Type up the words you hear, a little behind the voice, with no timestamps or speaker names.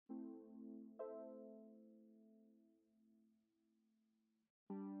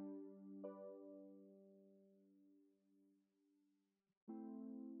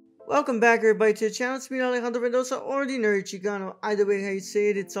Welcome back everybody to the channel. It's me, Alejandro Mendoza, Ordinary Chicano. Either way how you say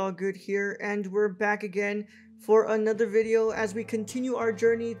it, it's all good here. And we're back again for another video as we continue our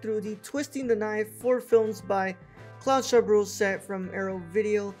journey through the Twisting the Knife 4 films by Claude Chabrol set from Arrow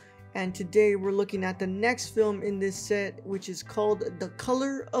Video. And today we're looking at the next film in this set, which is called The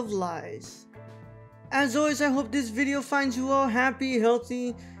Color of Lies. As always, I hope this video finds you all happy,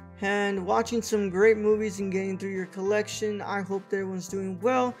 healthy, and watching some great movies and getting through your collection. I hope that everyone's doing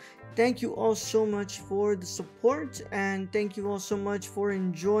well. Thank you all so much for the support, and thank you all so much for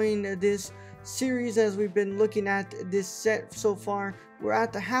enjoying this series as we've been looking at this set so far. We're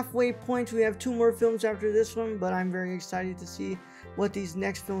at the halfway point. We have 2 more films after this one, but I'm very excited to see what these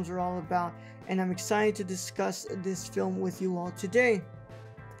next films are all about, and I'm excited to discuss this film with you all today.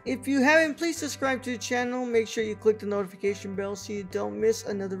 If you haven't, please subscribe to the channel. Make sure you click the notification bell so you don't miss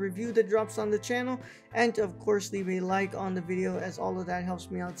another review that drops on the channel. And of course, leave a like on the video, as all of that helps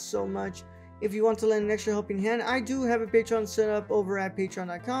me out so much. If you want to lend an extra helping hand, I do have a Patreon set up over at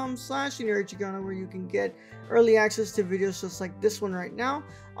patreon.com/ordinarychicano, where you can get early access to videos just like this one right now,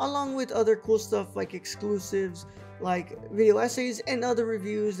 along with other cool stuff like exclusives, like video essays and other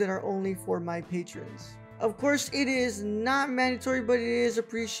reviews that are only for my patrons. Of course, it is not mandatory, but it is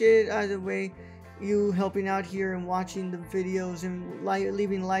appreciated either way. You helping out here and watching the videos and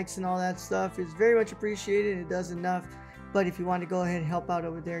leaving likes and all that stuff is very much appreciated. It does enough, but if you want to go ahead and help out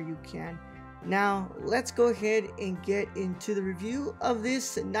over there, you can. Now, let's go ahead and get into the review of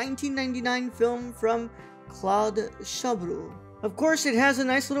this 1999 film from Claude Chabrol. Of course, it has a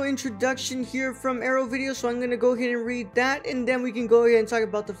nice little introduction here from Arrow Video, so I'm going to go ahead and read that, and then we can go ahead and talk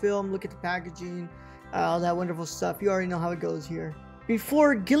about the film, look at the packaging, all that wonderful stuff. You already know how it goes here.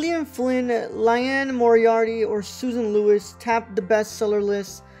 Before Gillian Flynn, Liane Moriarty, or Susan Lewis tapped the bestseller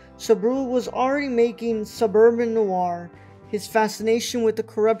list, Chabrol was already making suburban noir. His fascination with the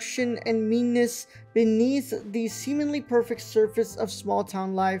corruption and meanness beneath the seemingly perfect surface of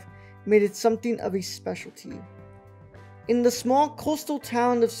small-town life made it something of a specialty. In the small coastal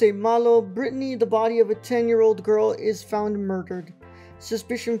town of St. Malo, Brittany, the body of a 10-year-old girl, is found murdered.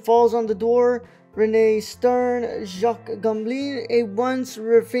 Suspicion falls on the door. Renee Stern, Jacques Gamblin, a once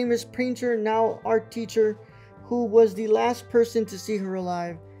famous painter, now art teacher, who was the last person to see her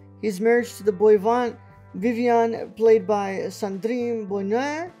alive. His marriage to the Boivant, Viviane, played by Sandrine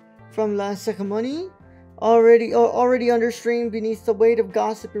Bonner from La Cérémonie, already under strain beneath the weight of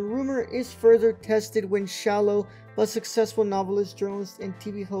gossip and rumor, is further tested when shallow but successful novelist, journalist, and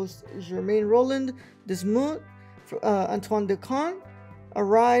TV host Germaine Roland Desmoulins, Antoine Decon,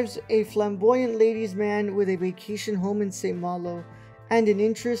 arrives, a flamboyant ladies' man with a vacation home in St. Malo and an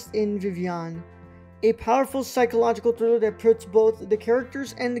interest in Viviane. A powerful psychological thriller that puts both the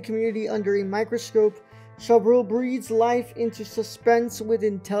characters and the community under a microscope, Chabrol breathes life into suspense with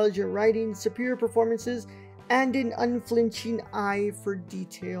intelligent writing, superior performances, and an unflinching eye for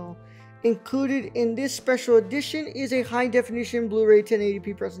detail. Included in this special edition is a high-definition Blu Ray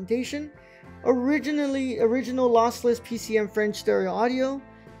 1080p presentation, original lossless PCM French stereo audio,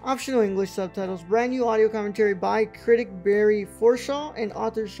 optional English subtitles, brand new audio commentary by critic Barry Forshaw and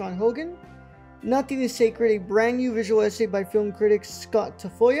author Sean Hogan. Nothing is Sacred, a brand new visual essay by film critic Scott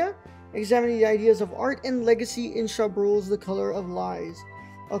Tafoya, examining the ideas of art and legacy in Chabrol's The Color of Lies.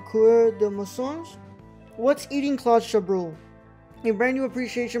 A Coeur de Mensonges. What's Eating Claude Chabrol? A brand new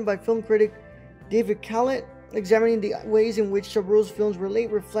appreciation by film critic David Callett, examining the ways in which Chabrol's films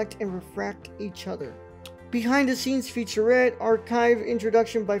relate, reflect, and refract each other. Behind the scenes featurette, archive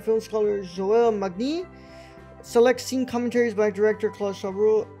introduction by film scholar Joël Magny, select scene commentaries by director Claude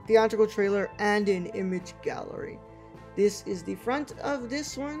Chabrol, theatrical trailer, and an image gallery. This is the front of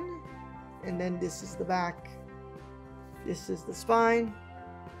this one, and then this is the back. This is the spine,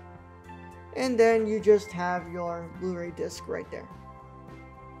 and then you just have your Blu-ray disc right there.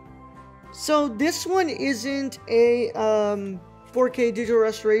 So this one isn't a 4K digital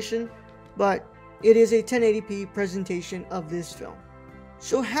restoration, but it is a 1080p presentation of this film.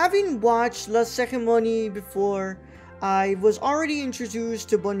 So having watched La Cérémonie before, I was already introduced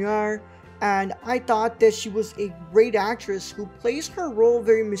to Bonner, and I thought that she was a great actress who plays her role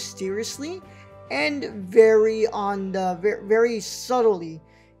very mysteriously and very subtly.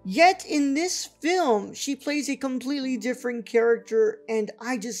 Yet in this film, she plays a completely different character, and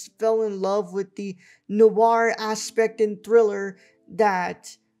I just fell in love with the noir aspect and thriller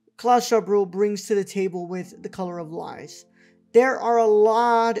that Claude Chabrol brings to the table with The Color of Lies. There are a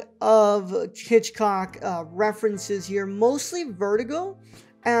lot of Hitchcock references here, mostly Vertigo,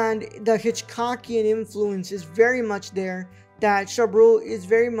 and the Hitchcockian influence is very much there that Chabrol is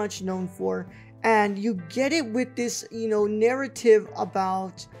very much known for. And you get it with this, narrative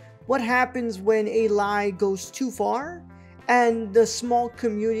about what happens when a lie goes too far and the small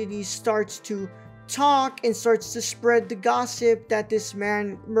community starts to talk and starts to spread the gossip that this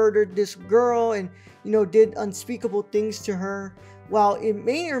man murdered this girl and, did unspeakable things to her. While it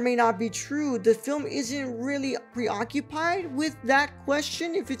may or may not be true, the film isn't really preoccupied with that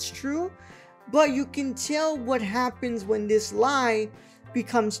question if it's true, but you can tell what happens when this lie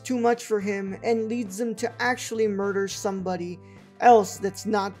becomes too much for him and leads him to actually murder somebody else that's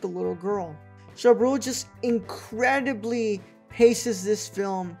not the little girl. Chabrol just incredibly paces this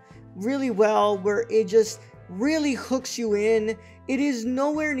film really well, where it just really hooks you in. It is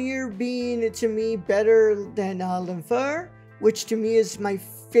nowhere near being, to me, better than L'Enfer, which to me is my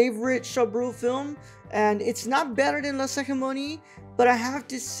favorite Chabrol film, and it's not better than La Cérémonie, but I have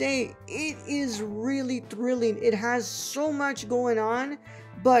to say it is really thrilling. It has so much going on,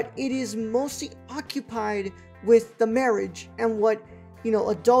 but it is mostly occupied with the marriage and what,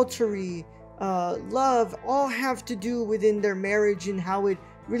 adultery, love, all have to do within their marriage, and how it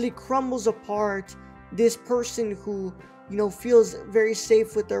really crumbles apart this person who, feels very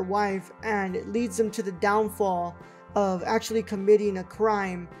safe with their wife, and it leads them to the downfall of actually committing a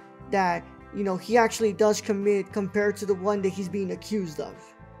crime that, he actually does commit compared to the one that he's being accused of.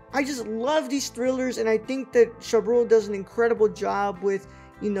 I just love these thrillers, and I think that Chabrol does an incredible job with,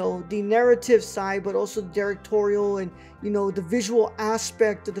 the narrative side, but also the directorial, and, the visual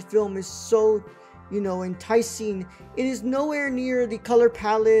aspect of the film is so, enticing. It is nowhere near the color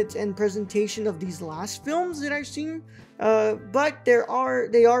palette and presentation of these last films that I've seen, but they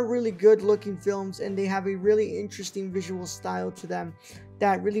are really good looking films, and they have a really interesting visual style to them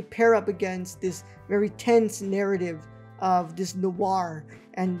that really pair up against this very tense narrative of this noir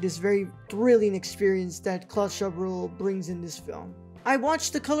and this very thrilling experience that Claude Chabrol brings in this film. I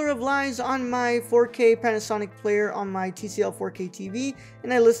watched The Color of Lies on my 4K Panasonic player on my TCL 4K TV,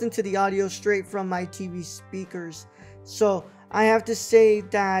 and I listened to the audio straight from my TV speakers. So I have to say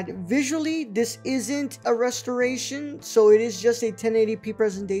that visually this isn't a restoration, so it is just a 1080p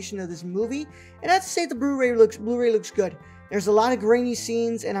presentation of this movie. And I have to say the Blu-ray looks good. There's a lot of grainy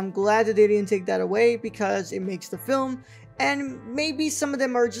scenes, and I'm glad that they didn't take that away because it makes the film. And maybe some of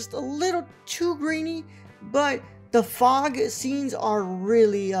them are just a little too grainy, but the fog scenes are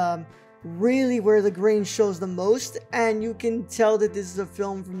really where the grain shows the most, and you can tell that this is a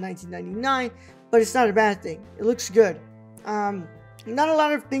film from 1999, but it's not a bad thing. It looks good. Not a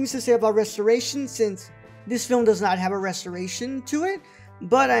lot of things to say about restoration, since this film does not have a restoration to it,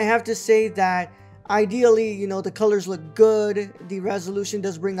 but I have to say that ideally, the colors look good. The resolution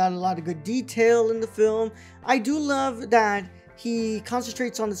does bring out a lot of good detail in the film. I do love that he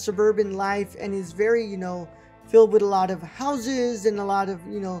concentrates on the suburban life and is very, filled with a lot of houses and a lot of,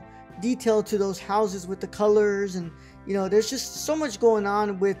 detail to those houses with the colors, and, there's just so much going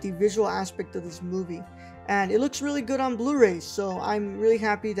on with the visual aspect of this movie. And it looks really good on Blu-ray, so I'm really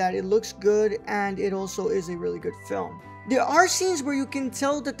happy that it looks good, and it also is a really good film. There are scenes where you can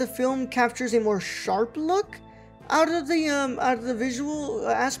tell that the film captures a more sharp look out of the visual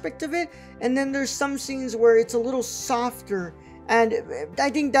aspect of it, and then there's some scenes where it's a little softer, and I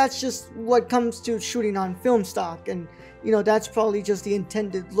think that's just what comes to shooting on film stock, and that's probably just the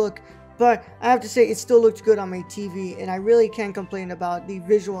intended look. But I have to say, it still looks good on my TV, and I really can't complain about the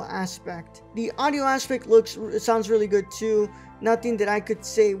visual aspect. The audio aspect sounds really good too. Nothing that I could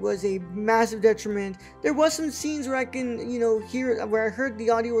say was a massive detriment. There was some scenes where I can, hear, where I heard the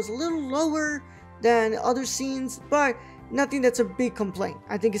audio was a little lower than other scenes, but nothing that's a big complaint.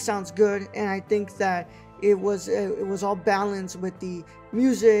 I think it sounds good, and I think that it was all balanced with the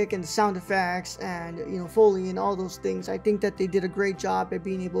music and the sound effects and, Foley and all those things. I think that they did a great job at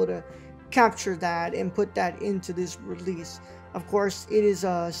being able to capture that and put that into this release. Of course, it is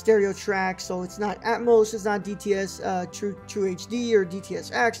a stereo track, so it's not Atmos, it's not DTS True HD or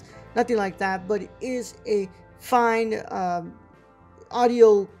DTS:X, nothing like that, but it is a fine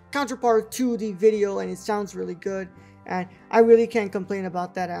audio counterpart to the video, and it sounds really good. And I really can't complain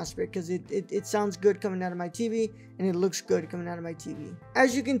about that aspect, because it sounds good coming out of my TV, and it looks good coming out of my TV.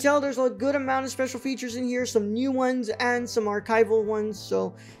 As you can tell, there's a good amount of special features in here, some new ones and some archival ones,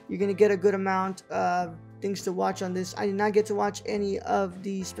 so you're going to get a good amount of things to watch on this. I did not get to watch any of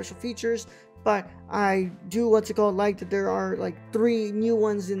the special features, but I do, like that there are like 3 new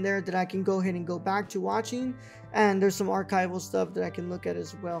ones in there that I can go ahead and go back to watching, and there's some archival stuff that I can look at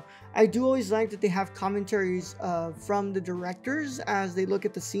as well. I do always like that they have commentaries from the directors as they look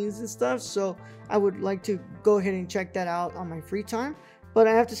at the scenes and stuff, so I would like to go ahead and check that out on my free time. But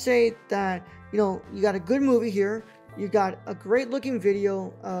I have to say that, you got a good movie here. You got a great looking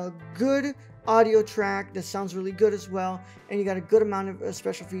video, a good audio track that sounds really good as well, and you got a good amount of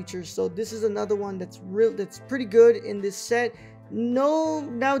special features. So this is another one that's pretty good in this set. No,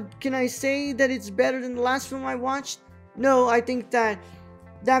 now can I say that it's better than the last film I watched? No, I think that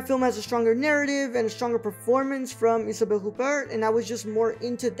film has a stronger narrative and a stronger performance from Isabelle Huppert, and I was just more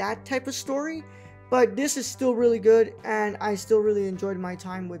into that type of story. But this is still really good, and I still really enjoyed my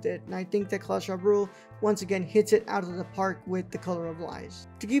time with it. And I think that Claude Chabrol once again hits it out of the park with The Color of Lies.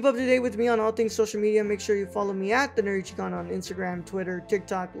 To keep up to date with me on all things social media, make sure you follow me at The Nerdy Chicano on Instagram, Twitter,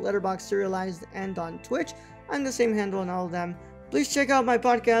 TikTok, Letterboxd, Serialized, and on Twitch. I'm the same handle on all of them. Please check out my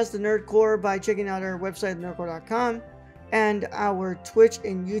podcast, The Nerdcore, by checking out our website, nerdcore.com, and our Twitch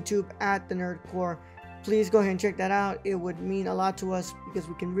and YouTube at The Nerdcore. Please go ahead and check that out. It would mean a lot to us because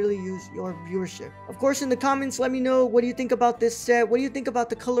we can really use your viewership. Of course, in the comments, let me know, what do you think about this set? What do you think about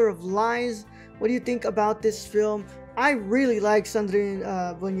The Color of Lies? What do you think about this film? I really like Sandrine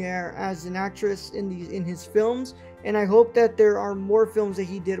Bonnier as an actress in his films, and I hope that there are more films that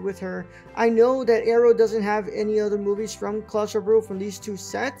he did with her. I know that Arrow doesn't have any other movies from Claude Chabrol from these two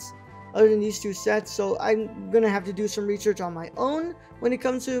sets, so I'm gonna have to do some research on my own when it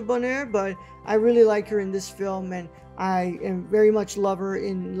comes to Bonnier, but I really like her in this film, and I am very much love her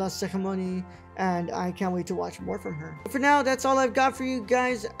in La Cérémonie, and I can't wait to watch more from her. But for now, that's all I've got for you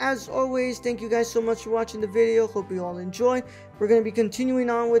guys. As always, thank you guys so much for watching the video. Hope you all enjoy. We're going to be continuing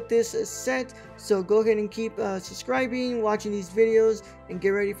on with this set, so go ahead and keep subscribing, watching these videos, and get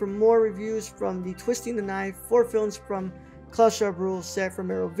ready for more reviews from the Twisting the Knife 4 films from Claude Chabrol set from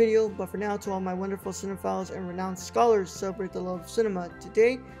Arrow Video. But for now, to all my wonderful cinephiles and renowned scholars, celebrate the love of cinema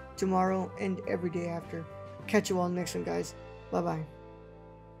today, tomorrow, and every day after. Catch you all next one, guys. Bye bye.